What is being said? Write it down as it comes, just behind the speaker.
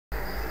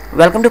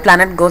Welcome to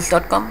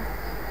planetghost.com.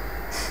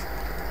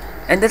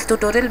 In this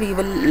tutorial we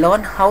will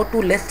learn how to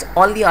list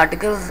all the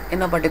articles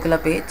in a particular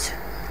page.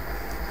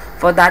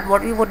 For that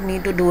what we would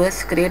need to do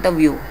is create a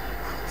view.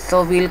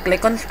 So we'll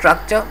click on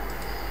structure,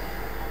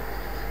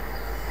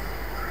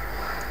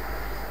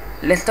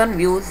 click on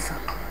views,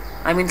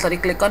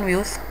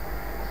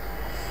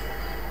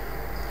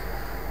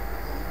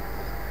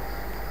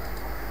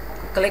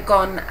 click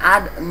on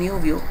add new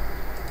view.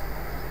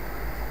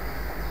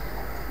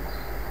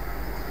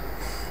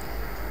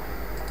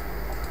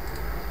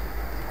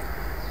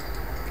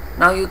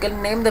 Now you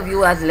can name the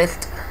view as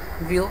list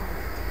view.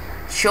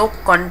 Show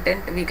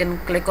content, we can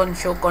click on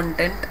show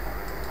content.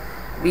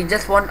 We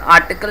just want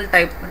article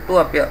type to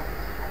appear,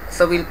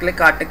 so we'll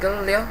click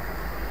article here,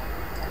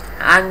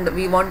 and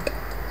we want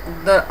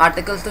the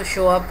articles to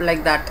show up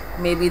like that,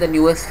 maybe the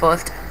newest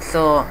first,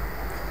 so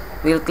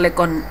we'll click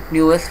on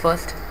newest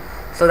first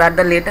so that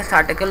the latest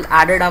article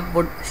added up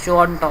would show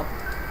on top.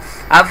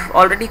 I've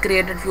already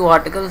created few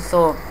articles,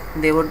 so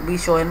they would be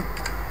shown,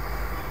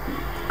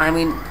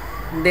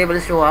 they will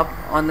show up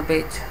on the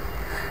page.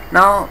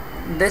 Now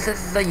this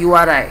is the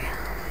URI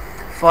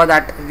for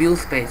that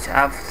views page.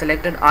 I've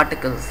selected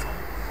articles,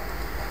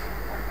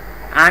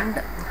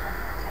 and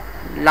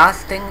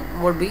last thing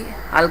would be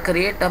I'll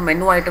create a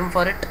menu item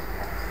for it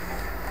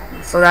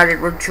so that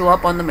it would show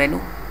up on the menu.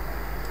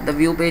 The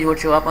view page would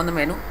show up on the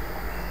menu,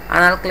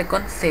 and I'll click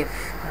on save.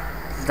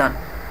 It's done.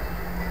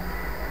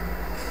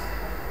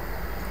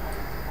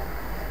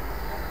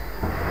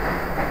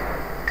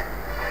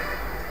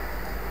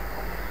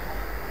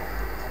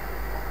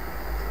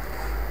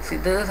 See,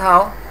 this is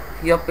how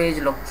your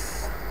page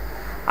looks.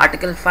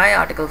 Article 5,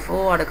 article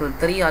 4, article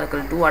 3,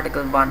 article 2,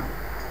 article 1.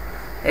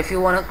 If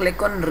you want to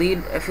click on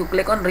read, if you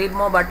click on read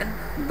more button,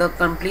 the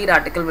complete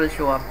article will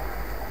show up.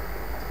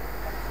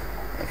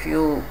 If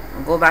you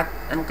go back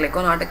and click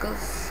on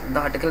articles, the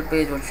article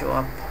page will show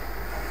up.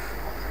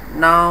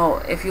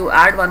 Now if you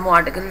add one more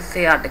article,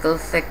 say article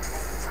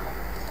 6,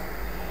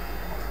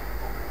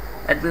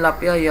 it will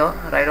appear here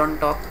right on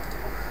top.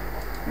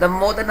 The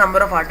more the number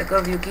of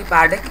articles you keep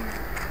adding,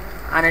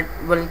 and it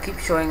will keep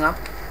showing up.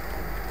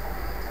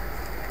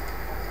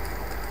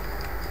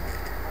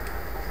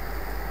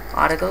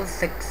 Article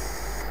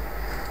 6.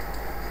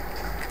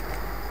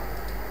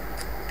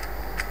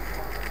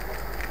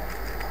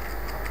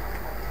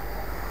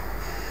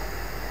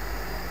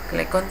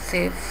 Click on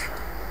save.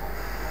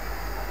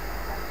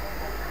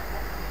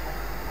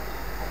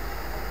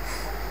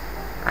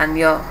 And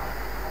here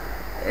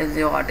is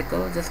your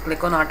article. Just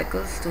click on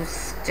articles to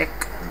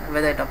check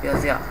whether it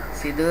appears. Yeah,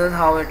 see, this is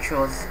how it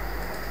shows.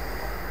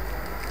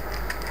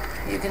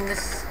 You can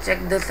just check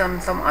this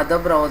on some other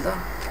browser.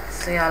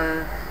 Say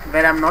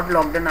where I'm not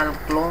logged in, I'll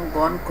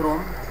go on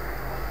Chrome.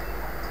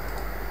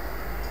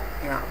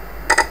 Yeah,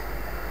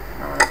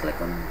 now I'll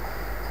click on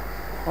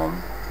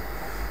home.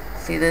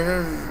 See, this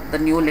is the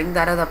new link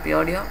that has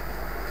appeared here.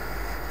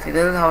 See,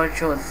 this is how it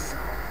shows.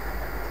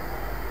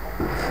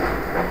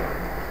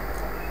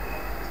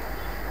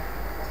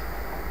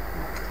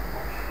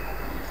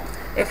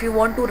 If you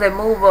want to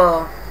remove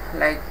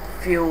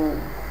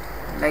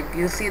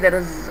you see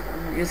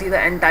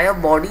the entire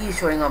body is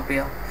showing up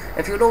here.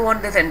 If you don't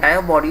want this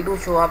entire body to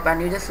show up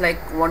and you just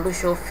want to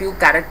show few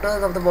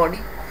characters of the body,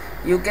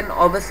 you can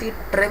obviously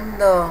trim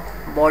the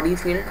body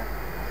field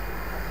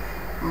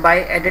by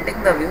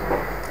editing the view.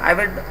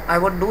 I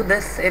would do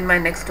this in my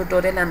next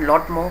tutorial and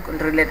lot more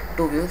related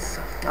to views.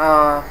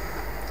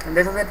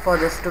 This is it for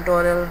this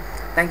tutorial.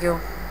 Thank you.